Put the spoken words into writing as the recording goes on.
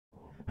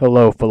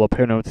Hello, fellow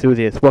paranormal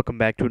enthusiasts. Welcome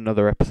back to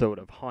another episode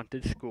of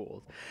Haunted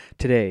Schools.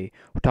 Today,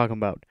 we're talking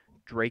about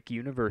Drake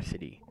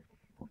University,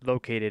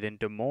 located in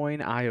Des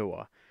Moines,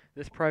 Iowa.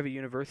 This private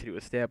university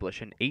was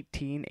established in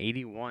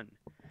 1881.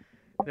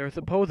 There are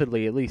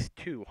supposedly at least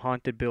two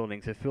haunted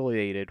buildings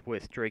affiliated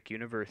with Drake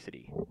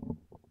University.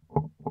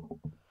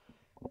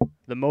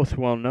 The most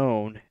well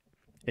known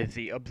is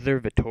the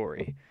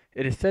observatory.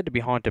 It is said to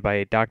be haunted by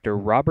a Dr.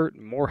 Robert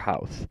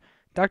Morehouse.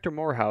 Dr.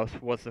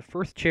 Morehouse was the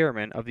first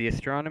chairman of the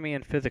astronomy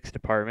and physics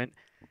department,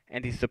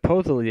 and he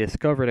supposedly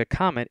discovered a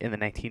comet in the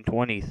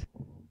 1920s.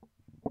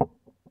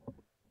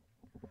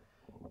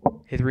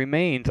 His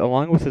remains,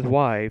 along with his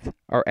wife,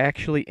 are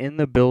actually in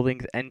the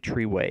building's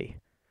entryway.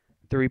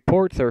 The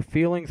reports are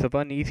feelings of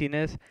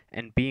uneasiness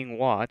and being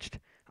watched.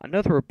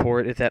 Another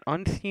report is that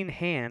unseen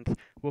hands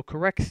will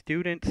correct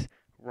students'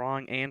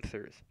 wrong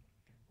answers.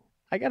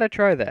 I gotta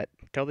try that.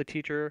 Tell the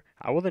teacher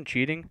I wasn't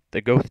cheating,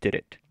 the ghost did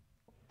it.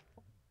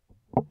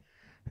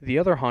 The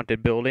other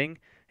haunted building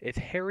is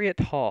Harriet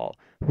Hall,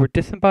 where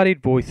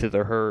disembodied voices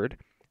are heard,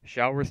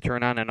 showers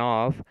turn on and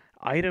off,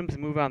 items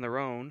move on their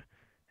own,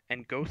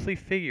 and ghostly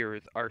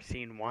figures are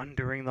seen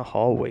wandering the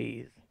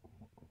hallways.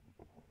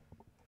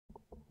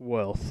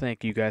 Well,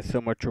 thank you guys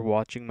so much for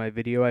watching my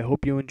video. I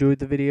hope you enjoyed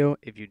the video.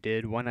 If you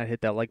did, why not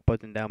hit that like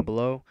button down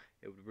below?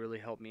 It would really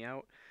help me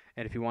out.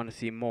 And if you want to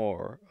see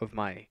more of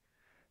my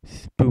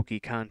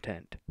spooky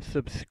content,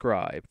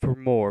 subscribe for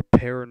more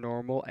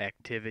paranormal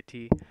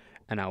activity,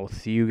 and I will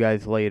see you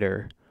guys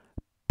later.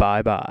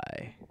 Bye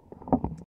bye.